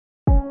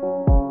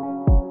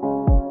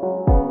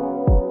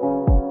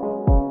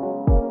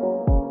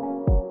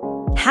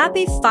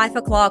Happy 5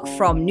 o'clock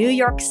from New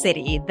York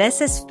City.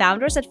 This is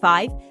Founders at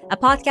 5, a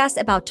podcast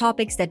about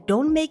topics that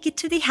don't make it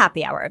to the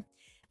happy hour.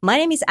 My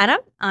name is Anna.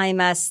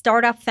 I'm a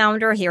startup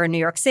founder here in New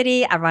York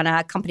City. I run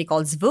a company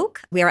called Zvuk.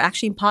 We are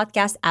actually in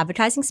podcast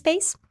advertising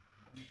space.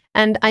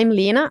 And I'm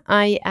Lena.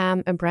 I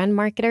am a brand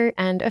marketer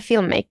and a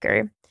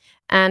filmmaker.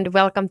 And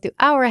welcome to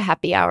our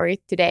happy hour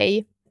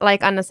today.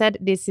 Like Anna said,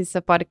 this is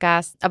a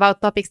podcast about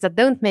topics that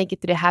don't make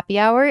it to the happy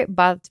hour,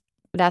 but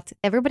that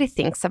everybody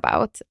thinks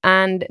about.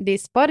 And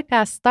this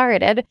podcast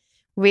started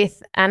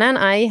with Anna and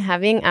I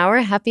having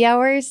our happy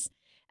hours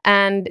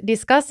and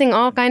discussing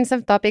all kinds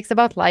of topics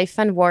about life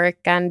and work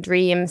and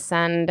dreams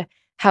and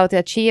how to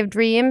achieve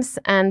dreams.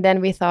 And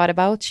then we thought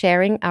about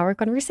sharing our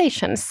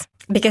conversations.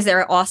 Because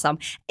they're awesome.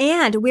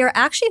 And we're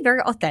actually very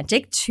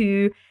authentic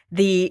to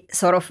the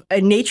sort of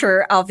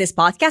nature of this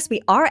podcast.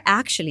 We are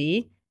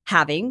actually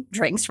having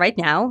drinks right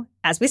now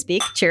as we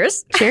speak.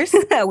 Cheers. Cheers.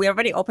 We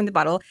already opened the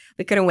bottle.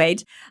 We couldn't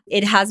wait.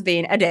 It has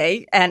been a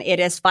day and it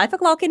is 5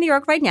 o'clock in New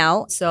York right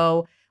now.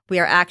 So we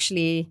are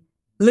actually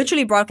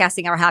literally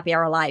broadcasting our happy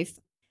hour live.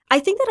 I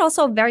think that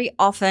also very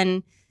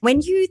often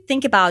when you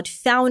think about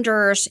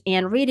founders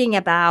and reading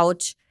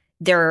about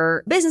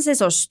their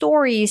businesses or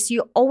stories,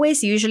 you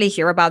always usually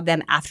hear about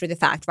them after the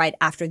fact, right?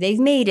 After they've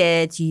made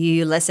it,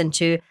 you listen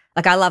to,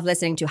 like I love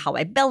listening to How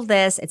I Built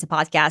This. It's a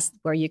podcast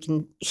where you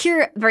can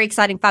hear very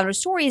exciting founder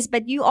stories,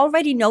 but you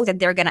already know that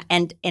they're going to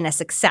end in a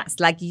success.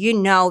 Like, you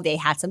know, they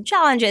had some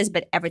challenges,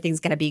 but everything's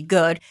going to be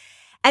good.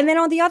 And then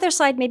on the other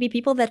side, maybe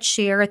people that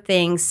share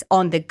things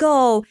on the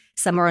go,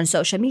 some are on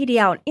social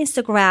media, on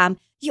Instagram,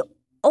 you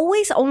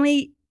always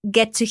only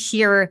get to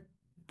hear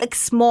like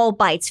small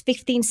bites,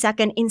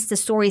 15-second Insta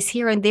stories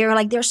here and there.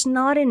 Like, there's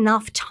not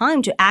enough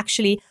time to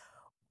actually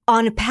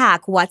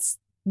unpack what's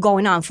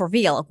going on for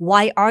real.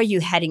 Why are you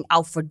heading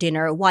out for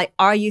dinner? Why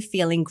are you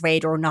feeling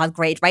great or not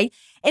great, right?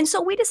 And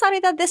so we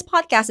decided that this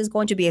podcast is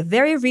going to be a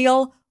very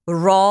real,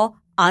 raw,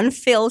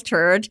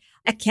 unfiltered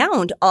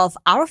account of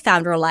our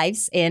founder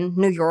lives in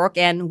New York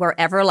and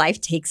wherever life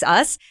takes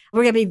us.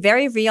 We're going to be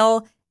very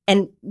real.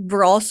 And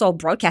we're also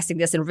broadcasting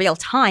this in real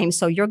time.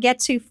 So you'll get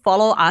to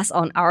follow us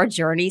on our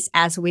journeys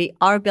as we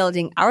are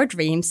building our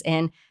dreams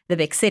in the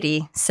big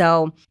city.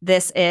 So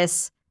this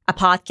is a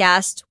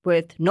podcast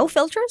with no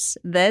filters.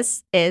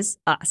 This is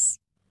us.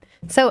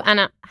 So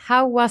Anna,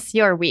 how was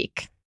your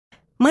week?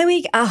 My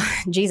week, oh,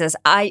 Jesus,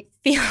 I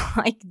feel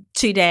like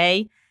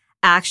today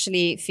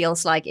actually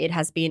feels like it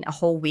has been a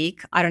whole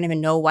week. I don't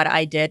even know what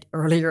I did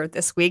earlier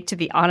this week, to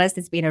be honest.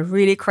 It's been a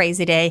really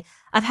crazy day.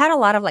 I've had a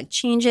lot of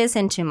changes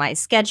into my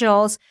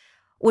schedules,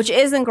 which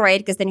isn't great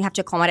because then you have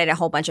to accommodate a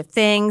whole bunch of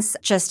things.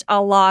 Just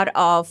a lot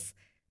of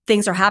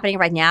things are happening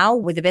right now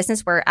with the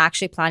business. We're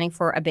actually planning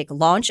for a big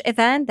launch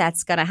event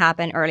that's going to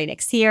happen early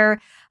next year.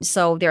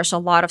 So there's a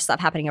lot of stuff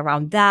happening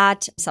around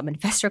that, some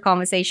investor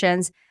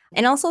conversations,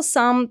 and also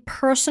some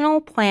personal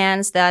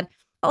plans that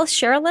I'll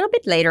share a little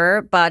bit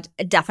later, but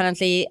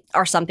definitely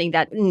are something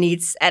that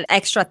needs an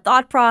extra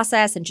thought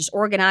process and just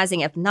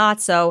organizing, if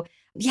not. So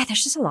yeah,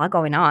 there's just a lot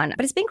going on,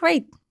 but it's been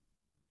great.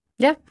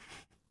 Yeah.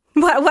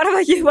 What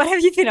about you? What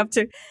have you been up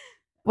to?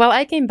 Well,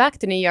 I came back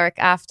to New York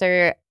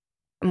after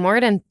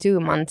more than 2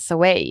 months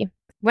away.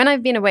 When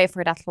I've been away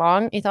for that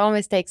long, it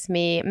always takes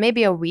me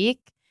maybe a week.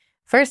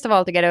 First of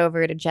all, to get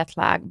over the jet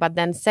lag, but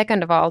then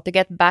second of all, to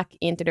get back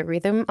into the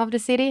rhythm of the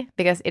city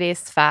because it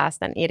is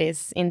fast and it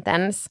is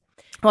intense.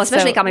 Well,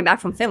 especially coming back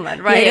from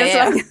Finland, right?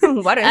 Yeah.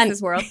 What is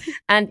this world?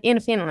 And in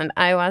Finland,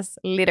 I was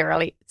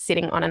literally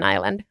sitting on an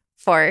island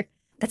for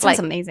that sounds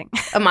amazing.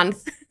 A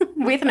month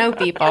with no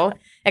people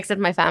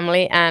except my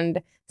family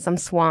and some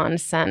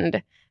swans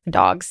and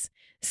dogs.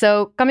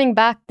 So coming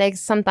back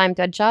takes some time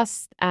to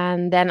adjust.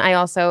 And then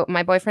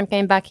my boyfriend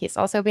came back. He's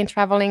also been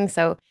traveling.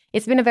 So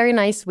it's been a very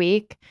nice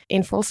week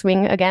in full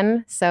swing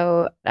again.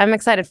 So I'm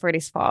excited for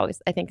this fall.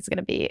 I think it's going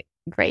to be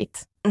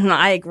great.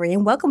 I agree.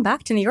 And welcome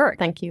back to New York.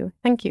 Thank you.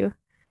 Thank you.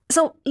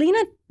 So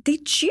Lena,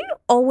 did you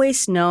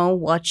always know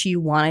what you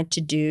wanted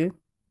to do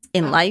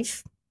in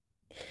life?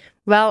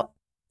 Well,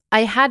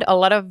 I had a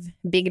lot of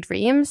big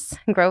dreams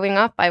growing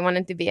up. I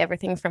wanted to be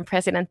everything from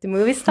president to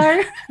movie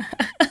star.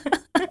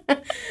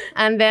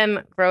 And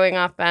then growing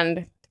up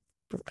and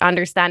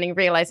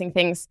realizing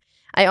things,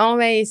 I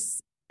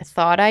always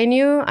thought I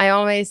knew. I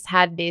always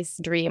had this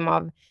dream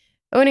of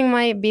owning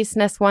my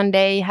business one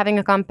day, having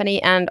a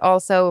company, and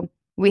also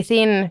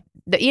within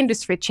the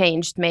industry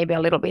changed maybe a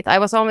little bit. I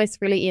was always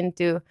really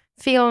into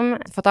film,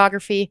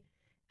 photography,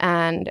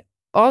 and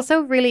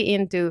also really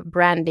into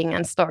branding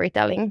and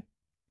storytelling.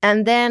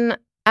 And then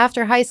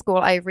after high school,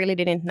 I really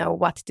didn't know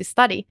what to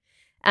study.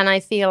 And I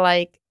feel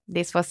like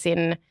this was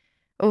in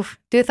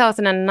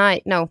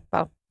 2009. No,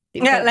 well,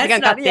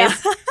 let's not,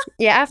 this.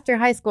 Yeah, after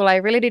high school, I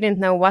really didn't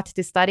know what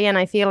to study. And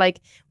I feel like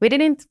we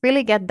didn't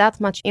really get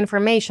that much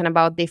information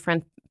about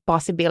different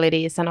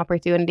possibilities and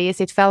opportunities.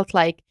 It felt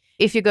like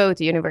if you go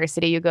to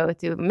university, you go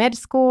to med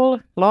school,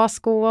 law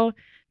school,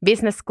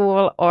 business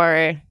school,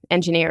 or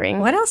engineering.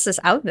 What else is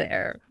out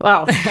there?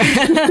 Wow.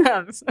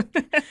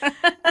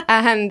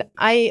 And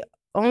I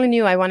only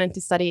knew I wanted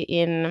to study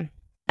in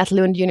at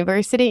Lund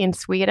University in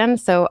Sweden.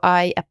 So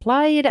I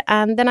applied,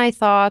 and then I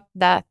thought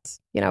that,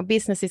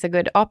 business is a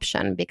good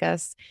option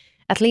because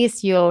at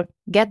least you'll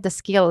get the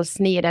skills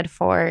needed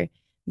for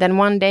then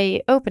one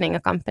day opening a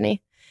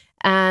company.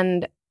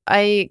 And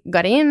I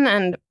got in,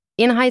 and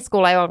in high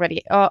school, I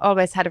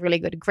always had really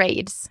good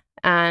grades.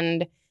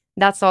 And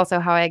that's also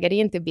how I got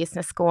into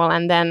business school.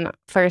 And then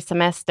first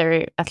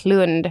semester at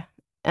Lund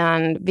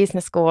and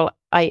business school,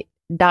 I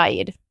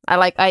died.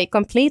 I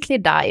completely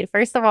died.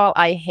 First of all,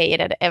 I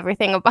hated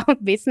everything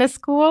about business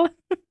school.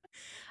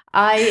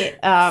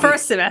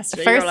 First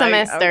semester,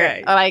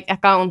 okay. Like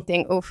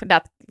accounting,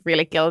 that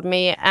really killed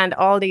me. And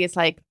all these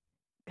I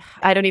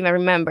don't even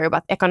remember,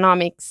 but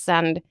economics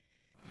and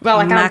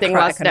accounting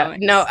was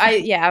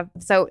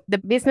so the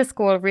business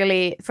school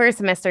really first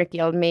semester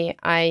killed me.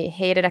 I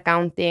hated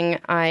accounting.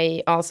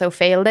 I also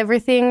failed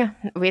everything,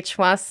 which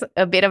was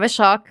a bit of a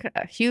shock,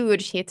 a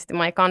huge hit to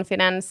my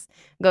confidence,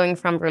 going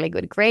from really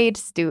good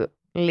grades to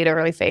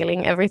literally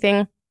failing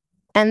everything.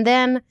 And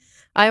then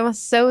I was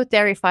so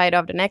terrified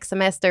of the next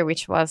semester,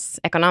 which was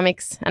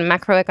economics and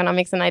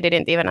macroeconomics, and I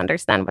didn't even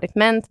understand what it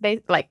meant,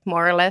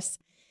 more or less.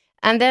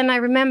 And then I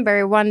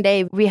remember one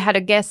day we had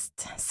a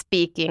guest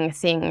speaking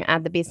thing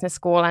at the business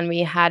school, and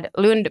we had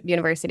Lund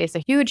University. It's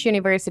a huge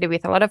university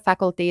with a lot of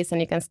faculties, and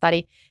you can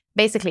study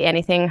basically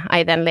anything,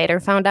 I then later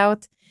found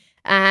out.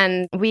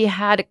 And we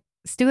had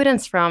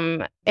students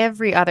from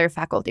every other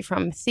faculty,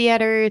 from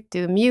theater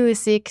to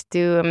music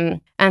to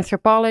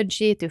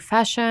anthropology to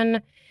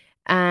fashion,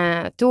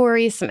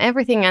 tourism,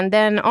 everything. And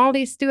then all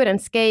these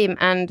students came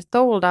and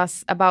told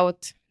us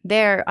about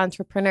their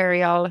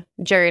entrepreneurial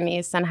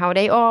journeys and how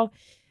they all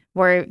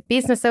were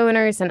business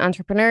owners and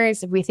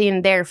entrepreneurs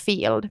within their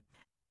field.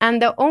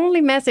 And the only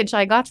message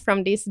I got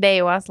from this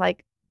day was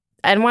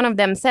and one of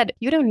them said,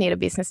 "You don't need a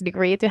business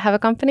degree to have a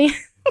company.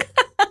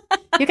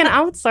 You can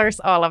outsource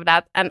all of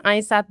that." And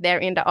I sat there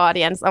in the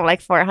audience of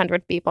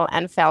 400 people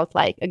and felt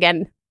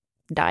again,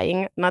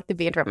 dying, not to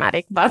be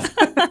dramatic, but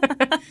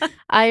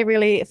I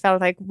really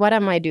felt what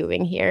am I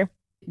doing here?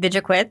 Did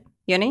you quit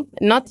uni?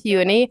 Not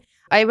uni.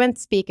 I went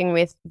speaking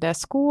with the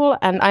school,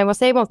 and I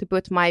was able to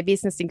put my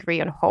business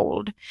degree on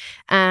hold,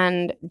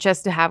 and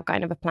just to have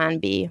kind of a plan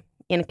B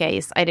in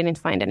case I didn't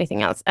find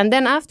anything else. And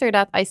then after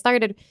that, I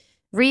started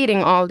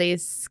reading all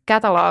these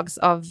catalogs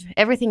of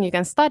everything you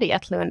can study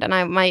at Lund,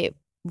 and my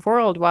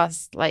world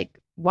was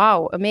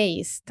wow,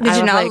 amazed. Did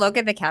you not look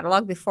at the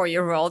catalog before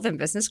you enrolled in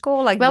business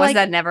school? Was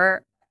that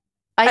never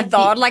a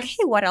thought?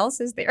 Hey, what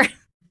else is there?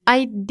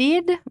 I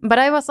did, but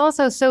I was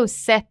also so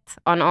set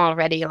on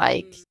already,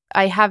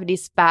 I have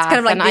this path.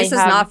 It's kind of this is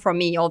not for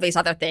me. All these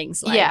other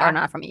things are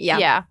not for me. Yeah.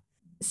 Yeah.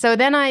 So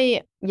then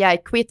I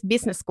quit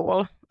business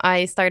school.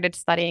 I started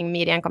studying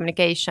media and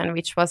communication,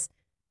 which was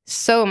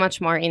so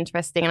much more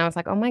interesting. And I was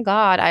oh my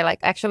God, I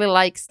actually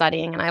like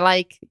studying, and I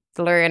like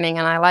learning,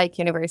 and I like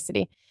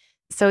university.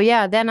 So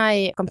yeah, then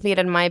I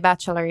completed my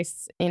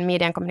bachelor's in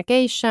media and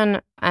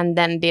communication, and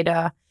then did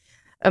a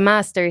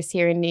master's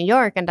here in New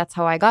York. And that's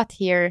how I got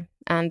here.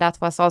 And that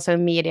was also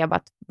media,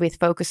 but with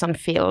focus on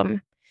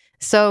film.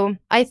 So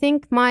I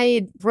think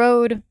my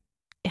road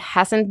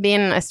hasn't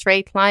been a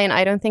straight line.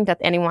 I don't think that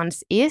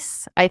anyone's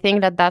is. I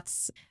think that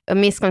that's a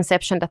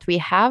misconception that we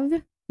have,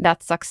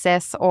 that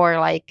success or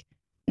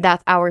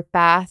that our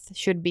path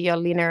should be a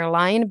linear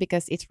line,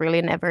 because it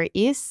really never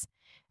is.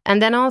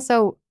 And then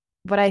also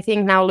what I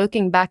think now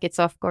looking back, it's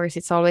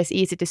always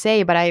easy to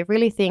say, but I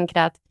really think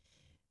that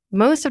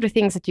most of the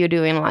things that you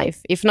do in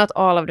life, if not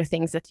all of the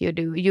things that you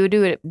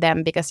do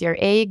them because you're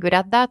A, good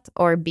at that,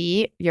 or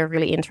B, you're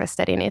really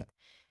interested in it.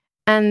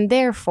 And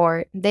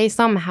therefore, they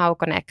somehow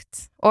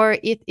connect, or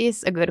it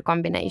is a good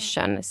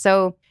combination.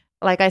 So,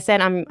 like I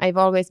said, I've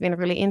always been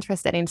really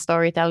interested in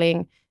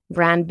storytelling,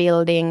 brand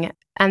building,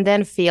 and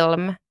then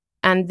film.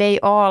 And they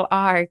all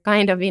are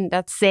kind of in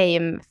that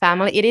same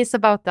family. It is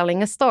about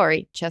telling a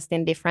story, just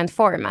in different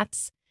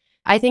formats.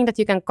 I think that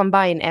you can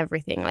combine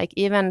everything,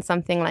 even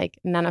something like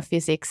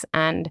nanophysics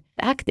and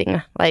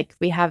acting.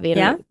 We have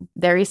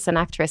there is an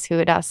actress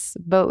who does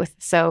both,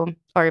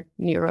 or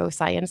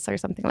neuroscience or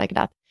something like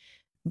that.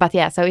 But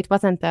yeah, so it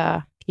wasn't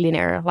a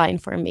linear line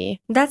for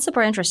me. That's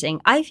super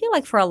interesting. I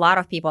feel for a lot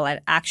of people,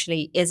 it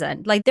actually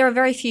isn't. There are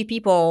very few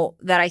people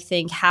that I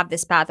think have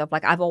this path of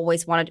I've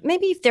always wanted,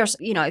 maybe if there's,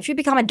 if you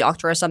become a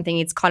doctor or something,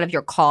 it's kind of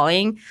your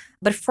calling.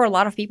 But for a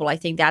lot of people, I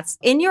think that's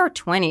in your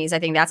 20s, I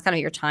think that's kind of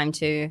your time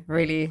to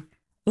really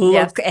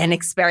look and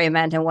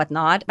experiment and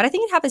whatnot. But I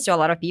think it happens to a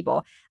lot of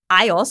people.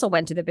 I also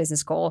went to the business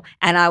school,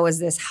 and I was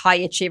this high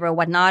achiever and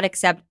whatnot,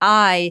 except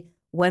I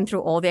went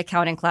through all the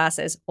accounting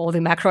classes, all the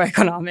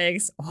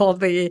macroeconomics, all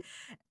the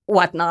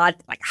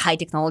whatnot, high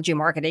technology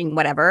marketing,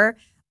 whatever.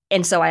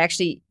 And so I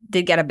actually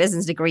did get a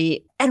business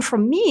degree. And for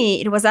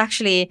me, it was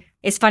actually,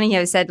 it's funny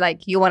how you said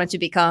you wanted to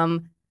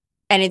become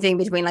anything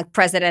between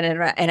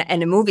president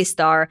and a movie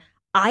star.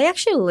 I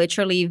actually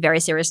literally very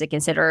seriously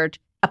considered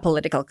a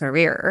political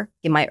career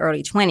in my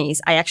early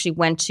 20s.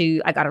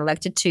 I got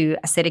elected to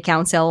a city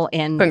council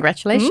in...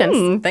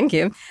 Congratulations. Thank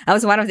you. I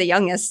was one of the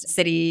youngest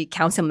city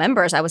council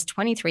members. I was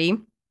 23.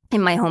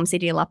 in my home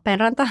city,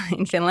 Lappeenranta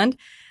in Finland.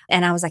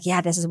 And I was like,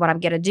 yeah, this is what I'm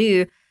going to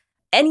do.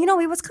 And,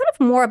 it was kind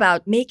of more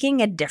about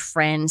making a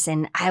difference.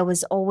 And I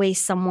was always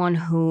someone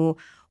who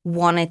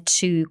wanted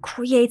to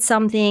create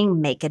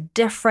something, make a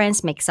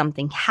difference, make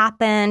something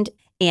happen,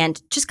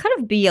 and just kind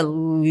of be a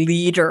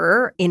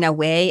leader in a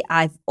way.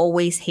 I've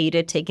always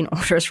hated taking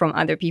orders from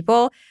other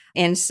people.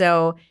 And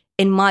so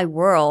in my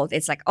world,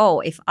 it's like, oh,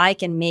 if I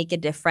can make a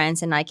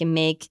difference and I can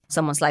make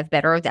someone's life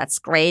better, that's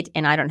great.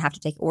 And I don't have to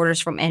take orders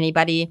from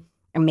anybody.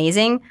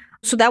 Amazing.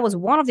 So that was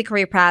one of the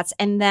career paths.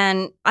 And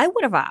then I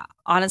would have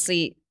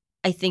honestly,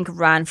 I think,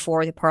 ran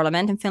for the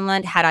parliament in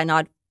Finland had I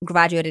not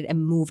graduated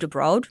and moved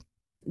abroad.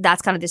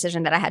 That's kind of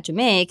decision that I had to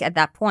make at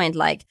that point.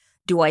 Like,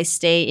 do I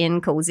stay in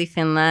cozy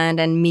Finland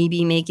and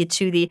maybe make it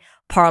to the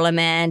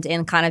parliament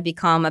and kind of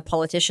become a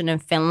politician in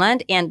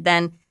Finland? And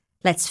then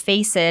let's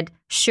face it,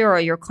 sure,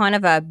 you're kind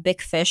of a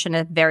big fish in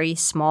a very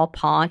small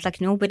pond.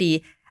 Like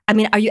nobody, I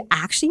mean, are you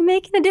actually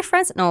making a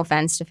difference? No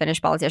offense to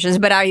Finnish politicians,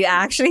 but are you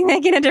actually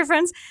making a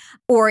difference?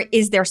 Or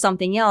is there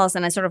something else?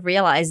 And I sort of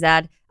realized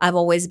that I've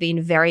always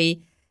been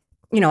very,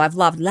 I've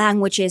loved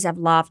languages, I've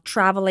loved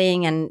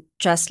traveling. And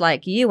just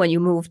like you, when you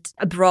moved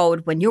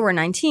abroad when you were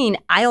 19,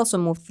 I also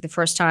moved for the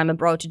first time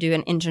abroad to do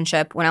an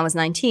internship when I was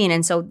 19.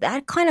 And so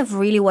that kind of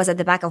really was at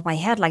the back of my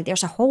head, like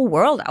there's a whole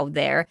world out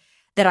there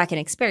that I can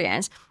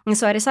experience. And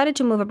so I decided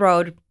to move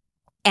abroad.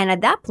 And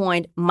at that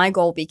point, my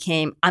goal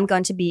became I'm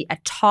going to be a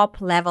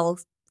top level,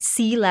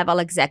 C-level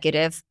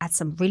executive at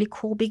some really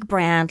cool big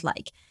brand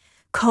like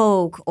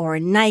Coke or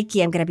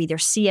Nike. I'm going to be their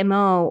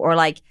CMO, or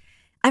like,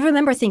 I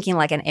remember thinking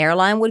like an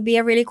airline would be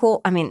a really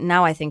cool. I mean,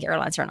 now I think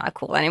airlines are not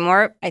cool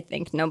anymore. I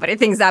think nobody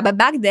thinks that. But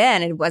back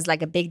then it was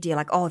like a big deal.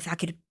 Like, oh, if I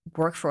could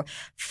work for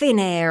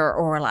Finnair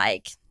or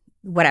like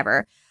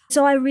whatever.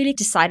 So I really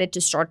decided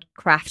to start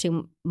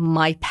crafting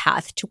my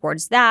path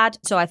towards that.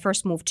 So I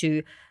first moved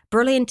to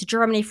Berlin, to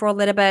Germany for a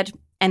little bit.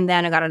 And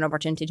then I got an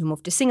opportunity to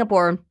move to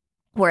Singapore,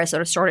 where I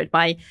sort of started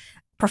my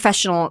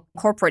professional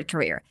corporate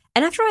career.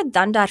 And after I'd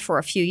done that for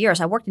a few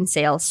years, I worked in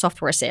sales,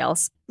 software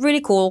sales.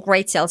 Really cool,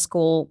 great sales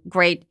school,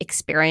 great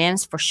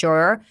experience for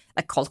sure.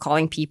 Like cold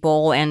calling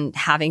people and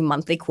having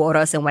monthly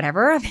quotas and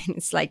whatever. I mean,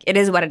 it's like, it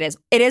is what it is.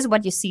 It is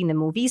what you see in the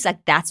movies.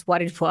 Like that's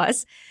what it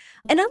was.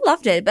 And I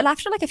loved it. But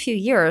after like a few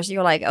years,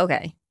 you're like,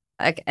 okay,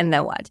 like, and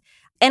then what?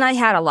 And I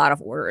had a lot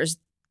of orders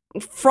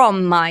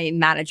from my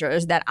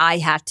managers that I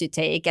had to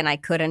take, and I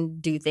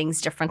couldn't do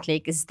things differently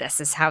because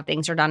this is how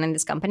things are done in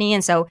this company.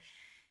 And so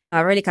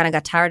I really kind of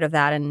got tired of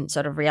that and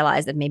sort of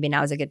realized that maybe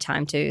now is a good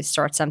time to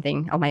start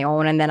something on my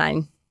own. And then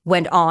I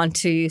went on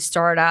to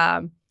start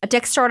a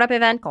tech startup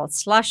event called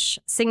Slush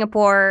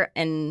Singapore.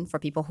 And for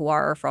people who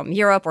are from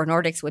Europe or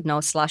Nordics would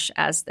know Slush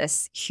as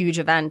this huge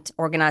event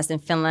organized in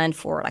Finland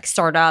for like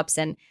startups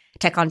and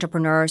tech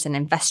entrepreneurs and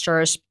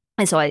investors.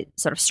 And so I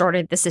sort of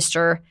started the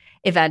sister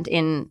event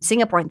in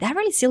Singapore. And that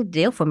really sealed the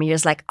deal for me. It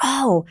was like,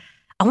 oh,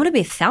 I want to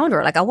be a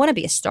founder. Like I want to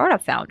be a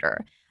startup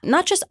founder.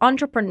 Not just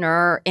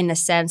entrepreneur in a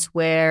sense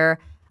where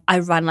I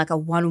run like a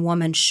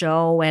one-woman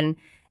show and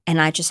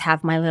I just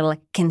have my little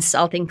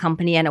consulting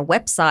company and a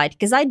website,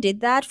 because I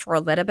did that for a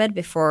little bit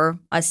before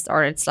I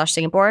started Slush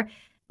Singapore.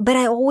 But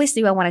I always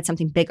knew I wanted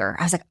something bigger.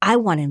 I was like, I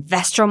want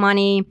investor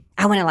money.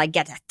 I want to like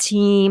get a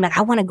team. Like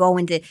I want to go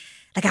into,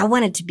 like I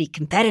wanted to be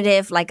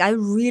competitive. Like I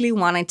really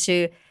wanted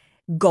to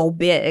go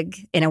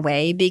big in a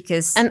way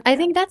because... And I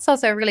think that's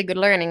also a really good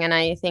learning. And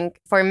I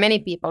think for many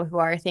people who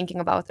are thinking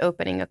about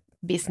opening a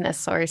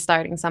business or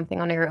starting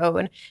something on your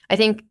own, I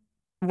think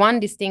one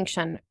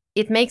distinction,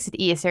 it makes it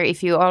easier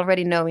if you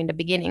already know in the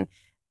beginning,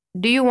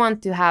 do you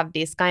want to have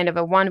this kind of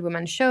a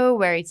one-woman show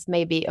where it's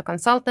maybe a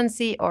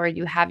consultancy, or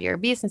you have your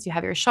business, you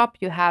have your shop,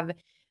 you have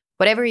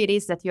whatever it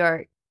is that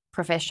you're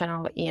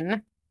professional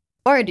in,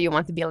 or do you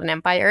want to build an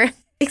empire?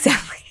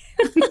 Exactly.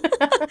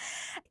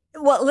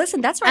 Well,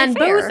 listen, that's right. And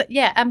fair.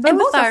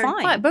 both are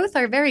fine. Both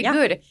are very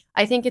good.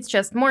 I think it's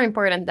just more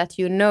important that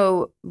you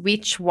know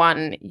which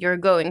one you're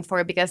going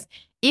for, because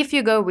if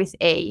you go with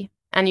A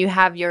and you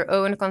have your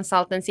own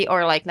consultancy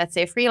or like, let's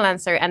say,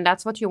 freelancer, and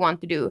that's what you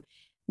want to do,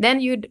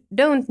 then you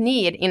don't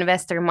need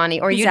investor money,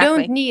 or you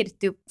don't need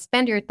to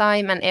spend your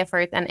time and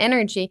effort and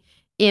energy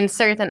in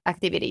certain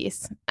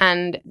activities.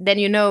 And then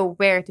you know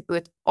where to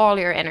put all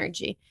your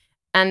energy.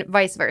 And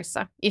vice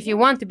versa. If you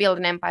want to build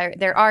an empire,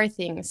 there are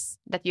things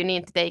that you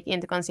need to take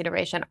into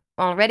consideration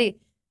already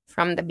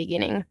from the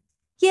beginning.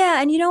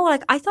 Yeah. And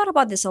like I thought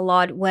about this a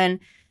lot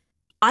when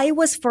I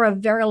was for a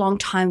very long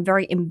time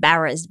very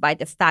embarrassed by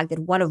the fact that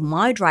one of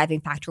my driving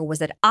factors was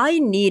that I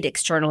need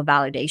external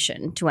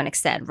validation to an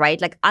extent,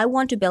 right? Like I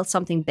want to build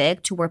something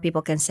big to where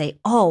people can say,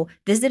 oh,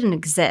 this didn't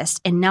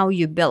exist and now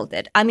you built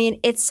it. I mean,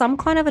 it's some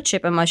kind of a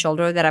chip on my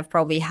shoulder that I've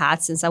probably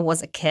had since I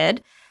was a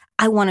kid.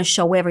 I want to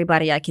show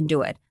everybody I can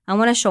do it. I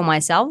want to show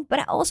myself, but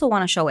I also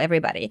want to show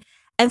everybody.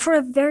 And for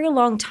a very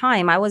long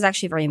time, I was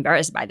actually very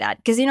embarrassed by that.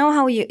 Because you know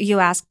how you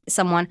ask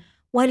someone,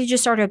 why did you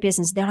start your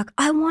business? They're like,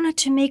 I wanted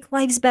to make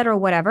lives better or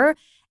whatever.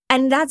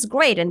 And that's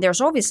great. And there's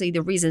obviously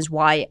the reasons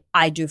why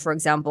I do, for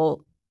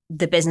example,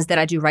 the business that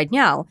I do right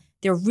now.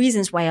 There are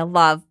reasons why I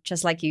love,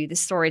 just like you, the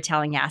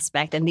storytelling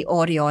aspect and the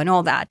audio and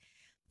all that.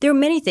 There are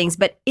many things,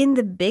 but in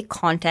the big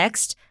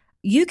context,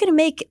 you can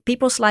make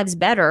people's lives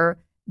better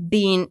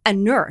being a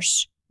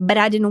nurse. But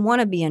I didn't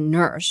want to be a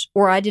nurse,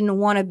 or I didn't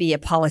want to be a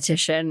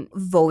politician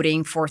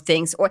voting for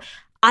things, or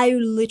I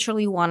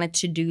literally wanted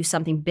to do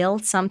something,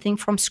 build something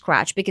from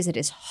scratch, because it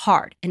is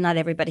hard and not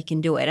everybody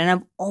can do it. And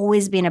I've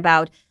always been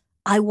about,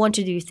 I want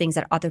to do things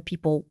that other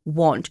people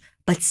won't,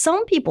 but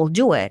some people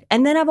do it.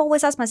 And then I've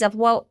always asked myself,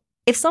 well,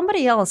 if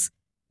somebody else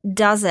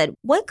does it,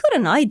 why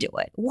couldn't I do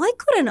it? Why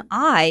couldn't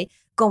I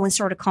go and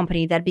start a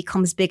company that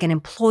becomes big and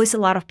employs a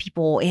lot of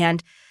people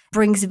and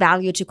brings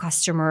value to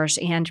customers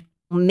and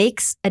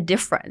makes a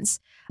difference?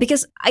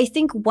 Because I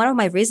think one of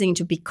my reasoning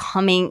to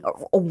becoming,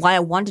 or why I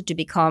wanted to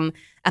become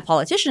a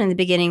politician in the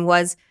beginning,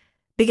 was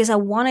because I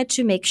wanted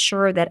to make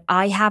sure that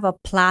I have a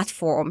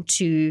platform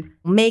to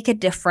make a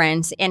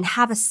difference and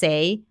have a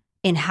say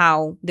in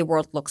how the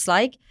world looks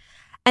like.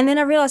 And then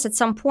I realized at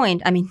some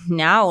point, I mean,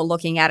 now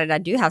looking at it, I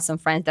do have some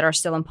friends that are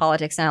still in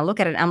politics, and I look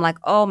at it and I'm like,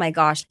 oh my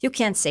gosh, you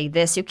can't say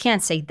this, you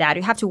can't say that.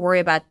 You have to worry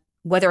about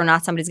whether or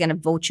not somebody's going to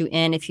vote you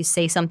in if you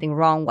say something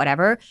wrong,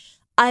 whatever.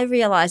 I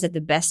realized that the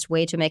best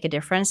way to make a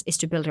difference is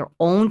to build your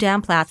own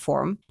damn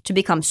platform, to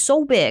become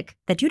so big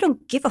that you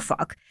don't give a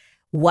fuck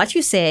what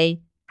you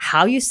say,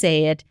 how you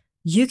say it.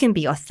 You can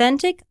be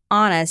authentic,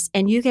 honest,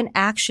 and you can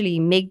actually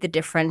make the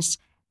difference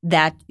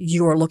that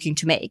you're looking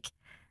to make.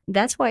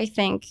 That's why I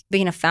think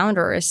being a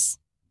founder is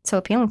so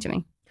appealing to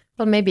me.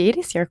 Well, maybe it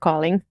is your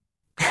calling.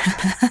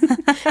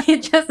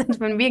 It just,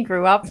 when we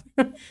grew up,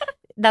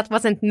 that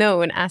wasn't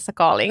known as a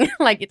calling.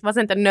 Like, it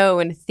wasn't a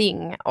known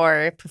thing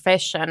or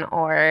profession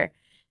or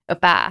a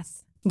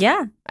path.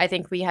 Yeah. I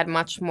think we had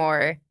much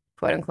more,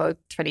 quote unquote,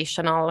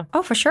 traditional.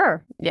 Oh, for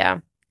sure. Yeah.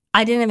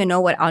 I didn't even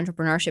know what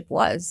entrepreneurship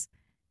was.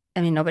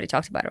 I mean, nobody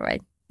talked about it,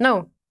 right?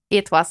 No,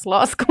 it was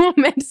law school,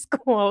 med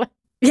school.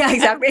 Yeah,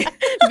 exactly.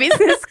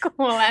 Business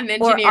school and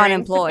engineering. Or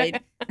unemployed.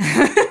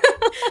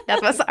 That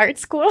was art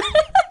school.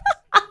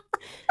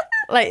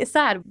 Like,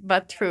 sad,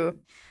 but true.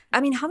 I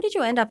mean, how did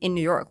you end up in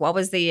New York? What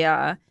was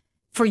the,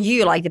 for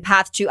you, like the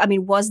path to, I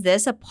mean, was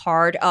this a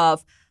part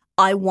of,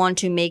 I want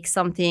to make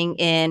something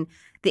in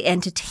the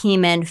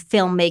entertainment,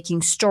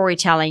 filmmaking,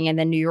 storytelling, and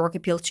then New York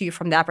appealed to you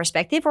from that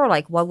perspective? Or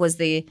like, what was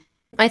the?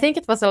 I think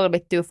it was a little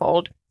bit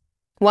twofold.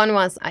 One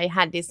was I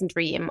had this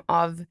dream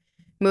of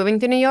moving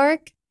to New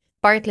York,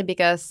 partly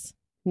because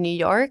New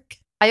York.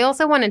 I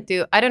also wanted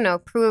to, I don't know,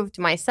 prove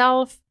to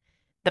myself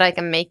that I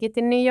can make it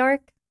in New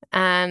York.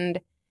 And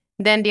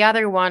then the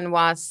other one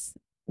was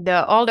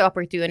all the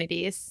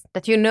opportunities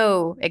that you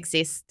know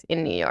exist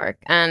in New York.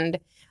 And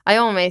I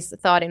always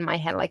thought in my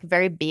head, like,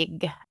 very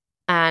big.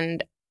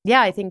 And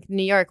yeah, I think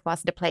New York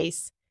was the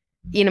place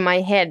in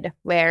my head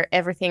where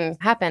everything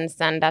happens,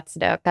 and that's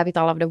the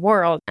capital of the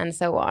world and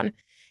so on.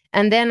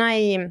 And then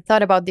I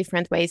thought about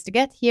different ways to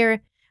get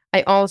here.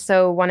 I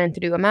also wanted to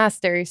do a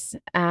master's,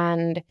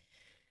 and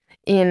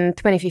in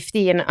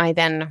 2015, I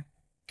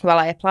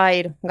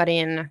applied, got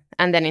in,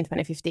 and then in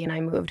 2015,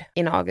 I moved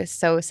in August.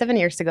 So 7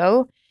 years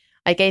ago,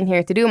 I came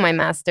here to do my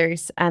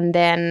master's, and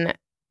then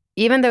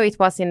even though it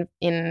was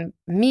in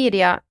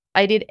media,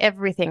 I did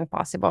everything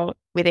possible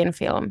within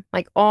film,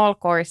 like all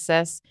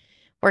courses,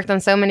 worked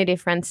on so many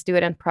different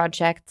student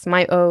projects,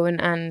 my own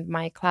and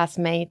my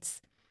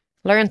classmates,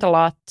 learned a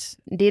lot,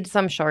 did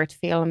some short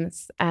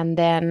films, and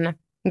then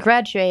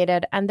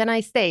graduated, and then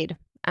I stayed.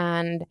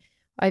 And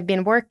I've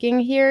been working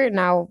here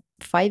now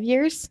 5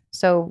 years,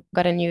 so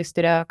gotten used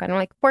to the kind of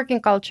like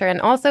working culture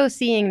and also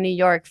seeing New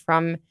York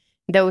from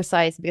those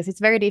eyes, because it's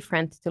very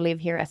different to live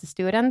here as a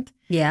student.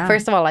 Yeah.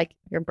 First of all, like,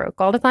 you're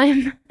broke all the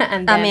time.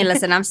 And then, I mean,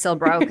 listen, I'm still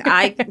broke.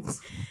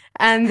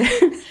 and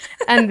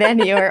then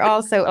you're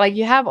also like,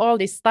 you have all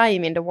this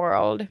time in the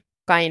world,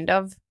 kind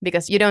of,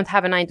 because you don't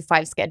have a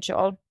 9-to-5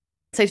 schedule.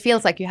 So it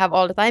feels like you have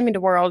all the time in the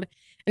world.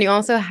 And you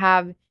also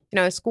have, you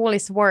know, school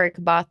is work,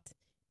 but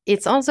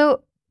it's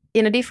also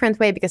in a different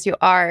way, because you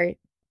are,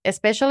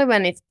 especially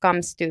when it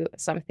comes to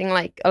something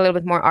like a little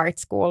bit more art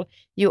school,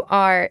 you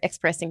are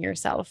expressing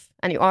yourself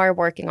and you are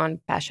working on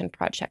passion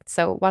projects.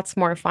 So what's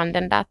more fun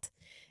than that?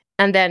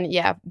 And then,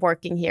 yeah,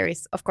 working here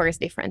is, of course,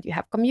 different. You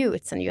have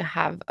commutes and you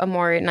have a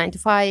more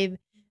 9-to-5,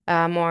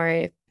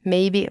 more,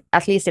 maybe,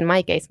 at least in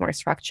my case, more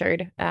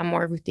structured,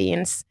 more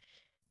routines.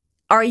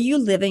 Are you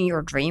living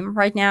your dream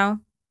right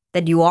now?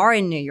 That you are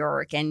in New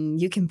York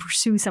and you can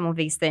pursue some of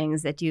these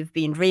things that you've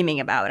been dreaming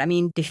about? I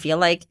mean, do you feel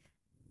like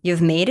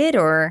you've made it,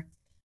 or?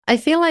 I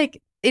feel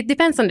like it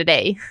depends on the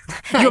day.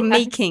 You're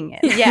making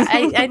it. Yeah,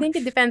 I think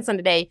it depends on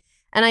the day.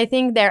 And I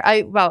think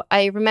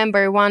I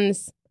remember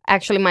once,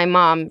 actually, my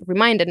mom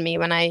reminded me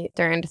when I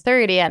turned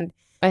 30 and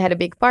I had a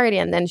big party,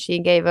 and then she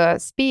gave a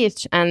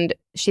speech, and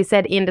she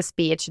said in the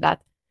speech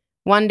that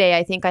one day,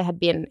 I think I had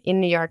been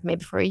in New York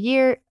maybe for a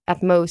year,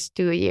 at most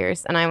 2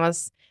 years. And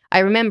I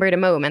remember the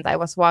moment I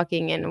was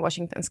walking in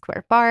Washington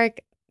Square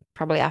Park,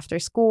 probably after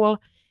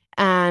school,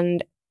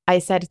 and I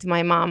said to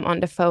my mom on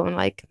the phone,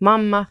 like,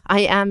 Mama,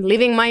 I am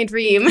living my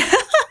dream.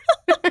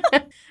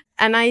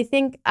 And I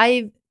think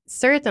I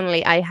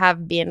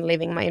have been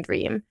living my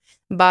dream.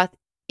 But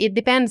it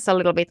depends a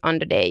little bit on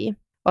the day,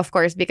 of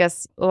course,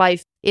 because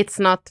life, it's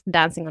not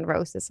dancing on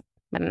roses.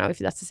 I don't know if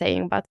that's a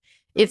saying, but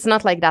it's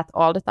not like that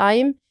all the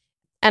time.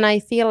 And I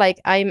feel like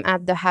I'm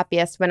at the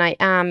happiest when I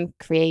am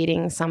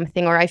creating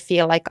something, or I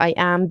feel like I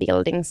am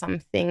building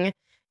something,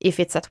 if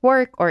it's at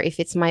work or if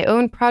it's my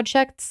own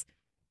projects.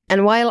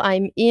 And while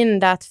I'm in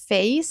that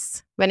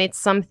phase, when it's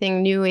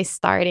something new is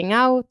starting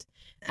out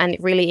and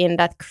really in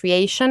that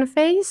creation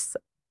phase,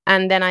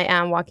 and then I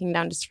am walking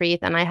down the street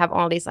and I have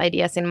all these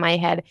ideas in my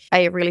head,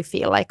 I really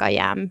feel like I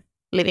am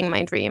living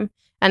my dream.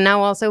 And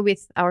now also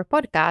with our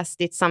podcast,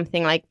 it's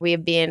something like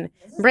we've been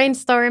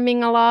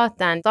brainstorming a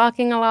lot and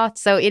talking a lot.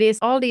 So it is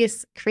all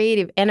these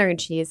creative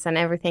energies and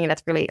everything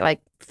that really like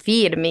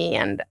feed me.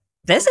 And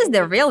this is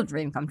the real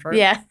dream come true.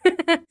 Yeah.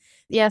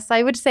 Yes,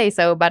 I would say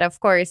so. But of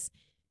course,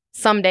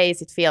 some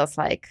days it feels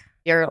like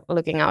you're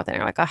looking out and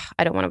you're like, oh,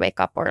 I don't want to wake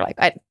up, or like,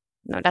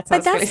 no, that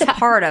sounds But that's really the sad.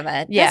 part of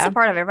it. Yeah. That's the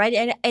part of it,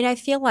 right? And I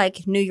feel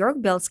like New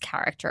York builds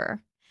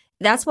character.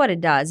 That's what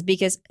it does.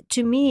 Because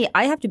to me,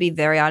 I have to be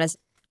very honest.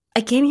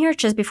 I came here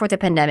just before the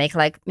pandemic,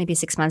 like maybe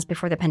 6 months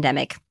before the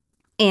pandemic.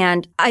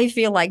 And I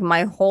feel like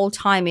my whole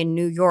time in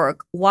New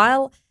York,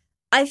 while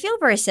I feel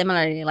very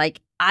similarly,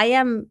 like I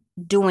am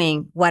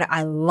doing what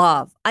I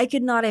love. I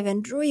could not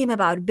even dream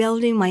about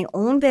building my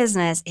own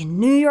business in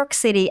New York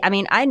City. I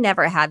mean, I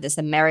never had this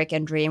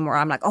American dream where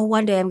I'm like, oh,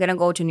 one day I'm going to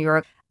go to New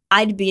York.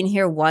 I'd been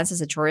here once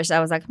as a tourist. I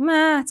was like,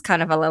 meh, it's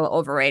kind of a little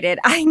overrated.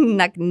 I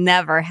like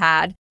never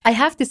had. I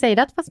have to say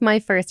that was my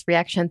first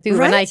reaction too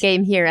when I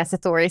came here as a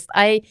tourist.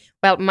 I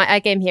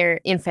came here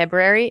in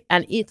February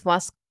and it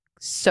was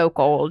so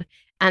cold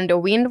and the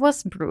wind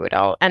was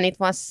brutal and it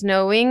was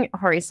snowing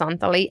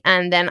horizontally.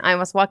 And then I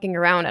was walking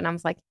around and I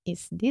was like,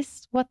 is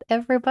this what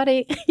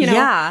everybody,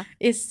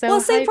 is so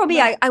Well, same for me.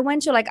 about? I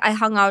went to I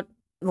hung out.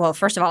 Well,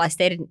 first of all, I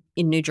stayed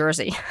in New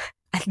Jersey.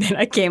 And then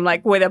I came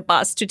with a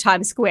bus to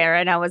Times Square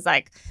and I was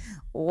like,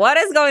 what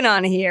is going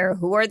on here?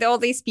 Who are all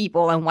these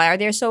people and why are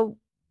they so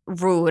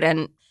rude?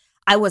 And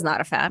I was not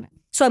a fan.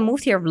 So I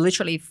moved here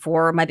literally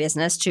for my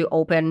business to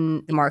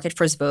open the market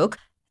for Zvuk.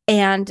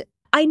 And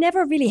I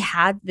never really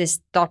had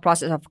this thought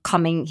process of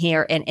coming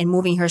here and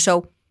moving here.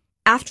 So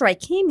after I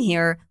came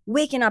here,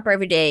 waking up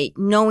every day,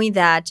 knowing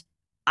that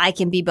I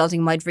can be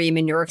building my dream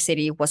in New York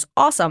City was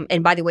awesome.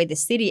 And by the way, the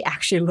city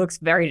actually looks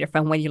very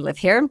different when you live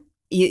here.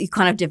 You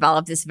kind of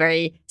develop this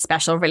very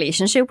special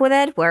relationship with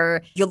it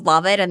where you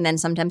love it and then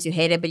sometimes you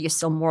hate it, but you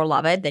still more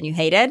love it than you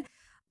hate it.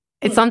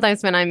 It's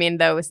sometimes when I'm in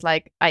those,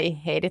 like, I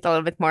hate it a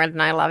little bit more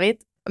than I love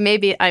it.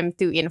 Maybe I'm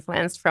too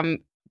influenced from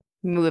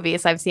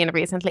movies I've seen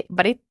recently,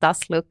 but it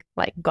does look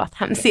like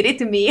Gotham City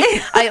to me.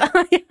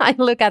 I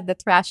look at the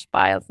trash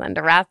piles and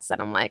the rats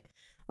and I'm like,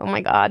 oh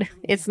my God,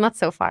 it's not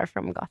so far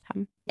from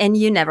Gotham. And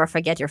you never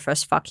forget your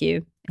first fuck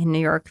you in New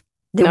York.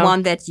 The No.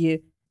 one that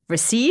you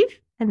receive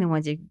and the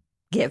one you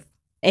give.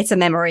 It's a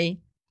memory.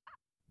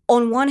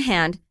 On one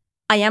hand,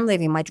 I am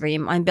living my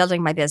dream. I'm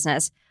building my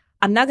business.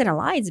 I'm not going to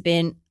lie, it's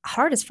been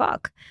hard as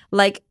fuck.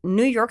 Like,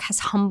 New York has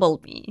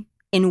humbled me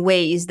in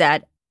ways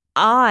that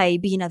I,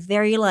 being a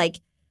very,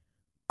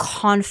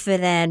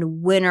 confident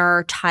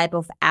winner type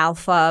of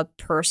alpha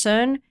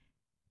person,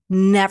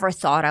 never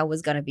thought I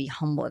was going to be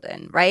humbled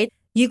in, right?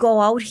 You go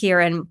out here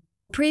and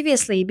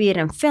previously, be it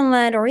in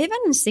Finland or even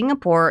in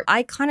Singapore,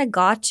 I kind of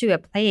got to a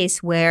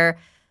place where,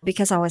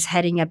 because I was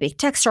heading a big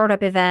tech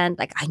startup event,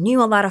 I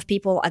knew a lot of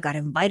people. I got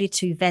invited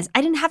to events.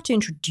 I didn't have to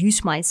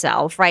introduce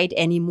myself, right,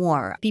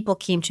 anymore. People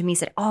came to me and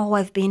said, oh,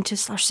 I've been to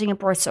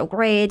Singapore. It's so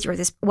great. You're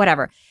this,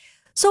 whatever.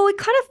 So it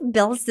kind of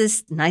builds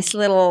this nice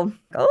little,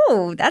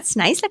 oh, that's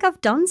nice. I've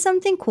done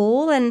something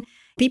cool and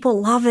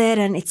people love it.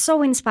 And it's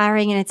so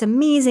inspiring and it's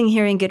amazing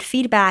hearing good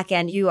feedback.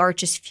 And you are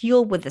just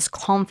fueled with this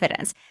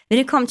confidence. Then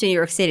you come to New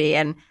York City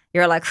and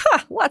you're like,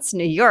 what's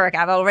New York?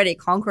 I've already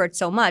conquered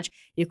so much.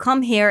 You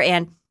come here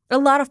and a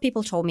lot of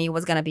people told me it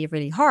was going to be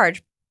really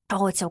hard.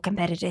 Oh, it's so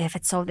competitive.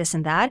 It's so this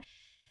and that.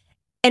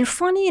 And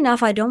funny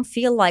enough, I don't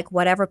feel like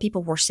whatever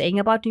people were saying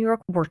about New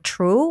York were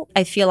true.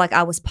 I feel like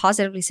I was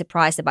positively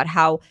surprised about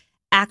how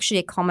actually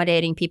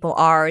accommodating people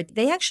are.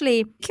 They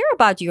actually care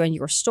about you and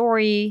your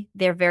story.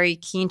 They're very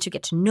keen to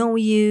get to know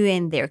you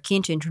and they're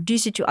keen to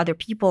introduce you to other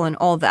people and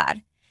all that.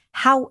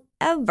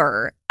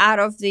 However, out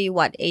of the,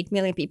 8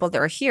 million people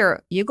that are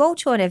here, you go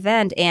to an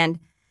event and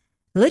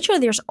literally,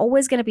 there's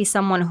always going to be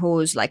someone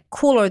who's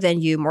cooler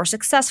than you, more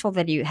successful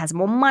than you, has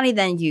more money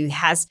than you,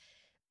 has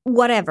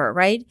whatever,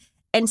 right?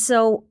 And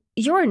so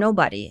you're a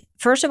nobody.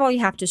 First of all, you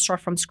have to start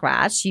from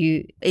scratch.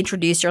 You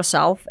introduce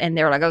yourself and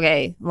they're like,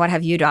 okay, what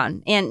have you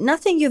done? And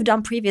nothing you've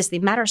done previously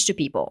matters to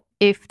people.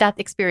 If that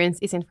experience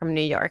isn't from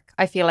New York,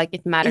 I feel like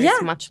it matters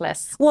much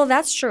less. Well,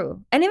 that's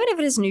true. And even if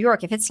it is New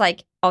York, if it's oh,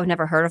 I've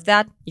never heard of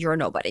that, you're a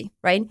nobody,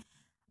 right?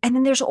 And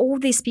then there's all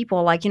these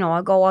people I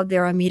go out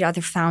there and meet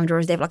other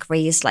founders. They've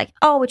raised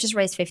we just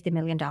raised $50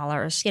 million.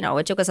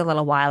 It took us a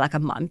little while, a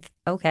month.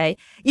 Okay.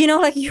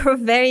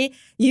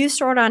 You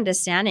start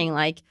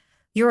understanding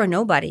you're a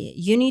nobody.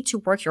 You need to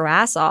work your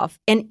ass off.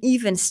 And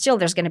even still,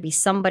 there's going to be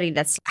somebody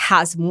that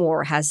has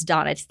more, has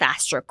done it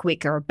faster,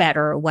 quicker,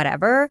 better,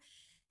 whatever.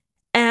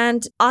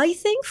 And I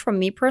think for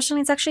me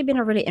personally, it's actually been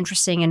a really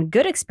interesting and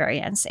good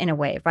experience in a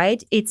way,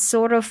 right? It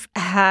sort of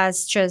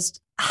has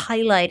just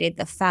highlighted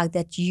the fact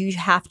that you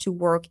have to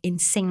work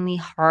insanely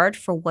hard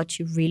for what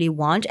you really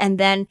want. And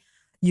then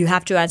you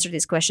have to answer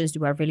these questions.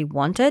 Do I really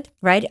want it?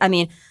 Right? I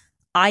mean,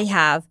 I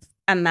have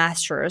a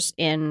master's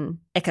in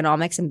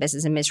economics and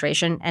business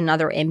administration,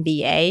 another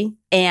MBA,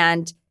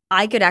 and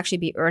I could actually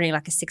be earning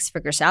like a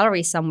 6-figure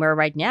salary somewhere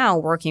right now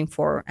working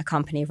for a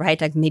company, right?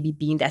 Like maybe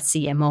being that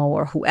CMO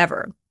or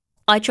whoever.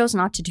 I chose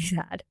not to do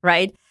that,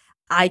 right?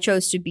 I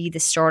chose to be the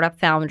startup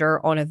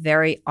founder on a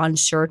very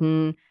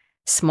uncertain,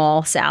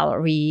 small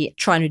salary,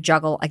 trying to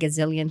juggle a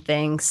gazillion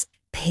things,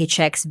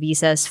 paychecks,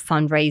 visas,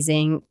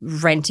 fundraising,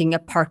 renting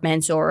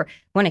apartments, or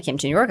when I came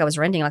to New York, I was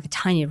renting like a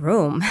tiny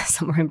room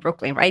somewhere in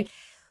Brooklyn, right?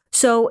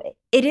 So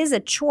it is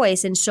a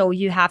choice. And so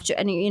you have to,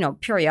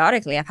 and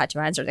periodically I've had to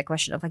answer the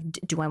question of like,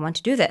 do I want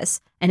to do this?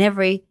 And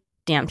every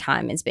damn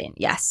time it's been,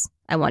 yes,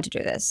 I want to do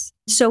this.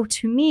 So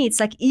to me, it's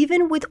like,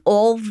 even with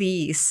all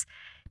these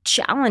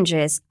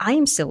challenges, I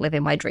am still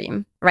living my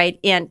dream, right?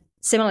 And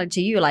similar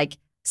to you, like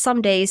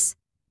some days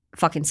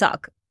fucking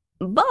suck,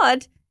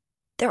 but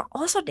there are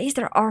also days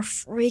that are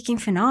freaking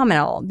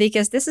phenomenal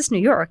because this is New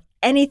York.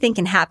 Anything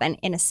can happen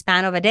in a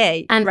span of a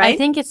day. And right? I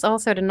think it's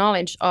also the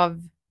knowledge of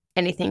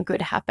anything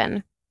could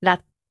happen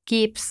that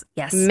keeps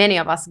many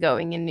of us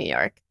going in New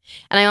York.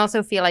 And I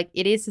also feel like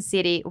it is a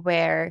city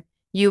where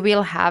you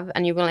will have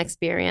and you will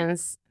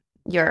experience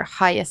your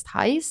highest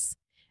highs,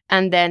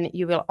 and then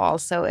you will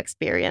also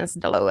experience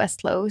the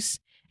lowest lows.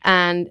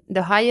 And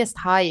the highest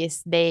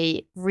highs,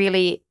 they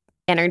really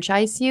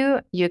energize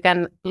you. You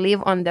can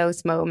live on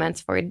those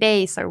moments for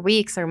days or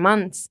weeks or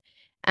months.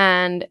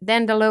 And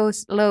then the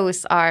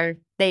lows are,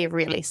 they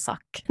really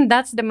suck.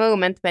 That's the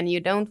moment when you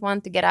don't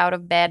want to get out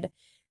of bed.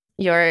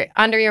 You're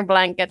under your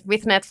blanket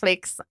with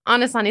Netflix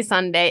on a sunny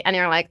Sunday and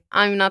you're like,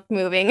 I'm not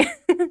moving.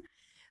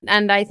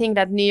 And I think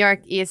that New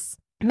York is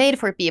made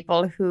for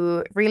people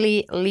who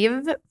really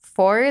live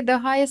for the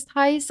highest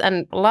highs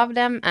and love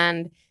them,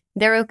 and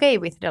they're okay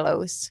with the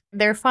lows.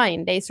 They're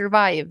fine. They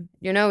survive.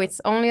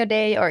 It's only a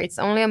day or it's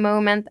only a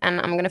moment and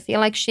I'm going to feel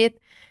like shit,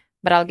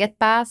 but I'll get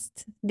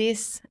past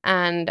this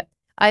and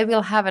I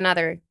will have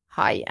another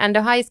high. And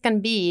the highs can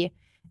be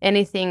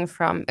anything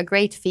from a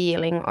great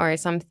feeling or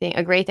something,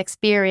 a great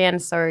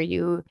experience, or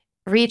you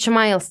reach a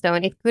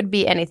milestone. It could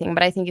be anything,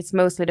 but I think it's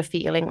mostly the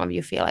feeling of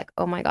you feel like,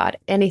 oh my God,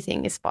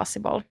 anything is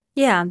possible.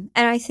 Yeah. And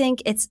I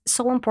think it's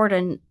so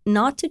important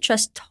not to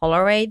just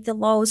tolerate the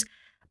lows,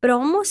 but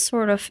almost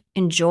sort of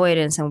enjoy it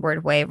in some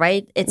weird way,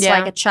 right? It's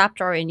like a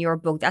chapter in your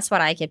book. That's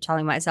what I keep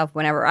telling myself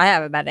whenever I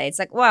have a bad day. It's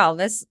like, well,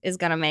 this is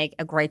going to make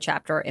a great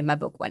chapter in my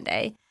book one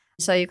day.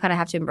 So you kind of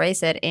have to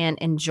embrace it and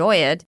enjoy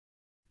it.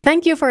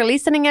 Thank you for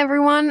listening,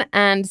 everyone,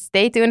 and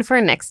stay tuned for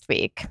next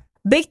week.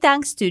 Big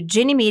thanks to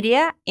Ginny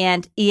Media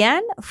and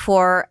Ian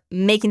for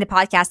making the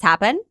podcast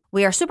happen.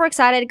 We are super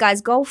excited.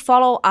 Guys, go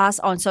follow us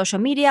on social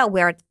media.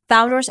 We're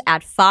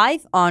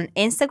Founders@5 on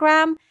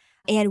Instagram,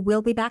 and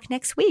we'll be back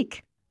next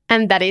week.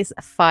 And that is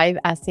 5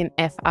 as in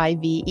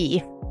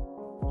FIVE.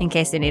 In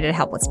case you needed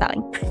help with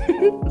spelling.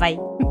 Bye.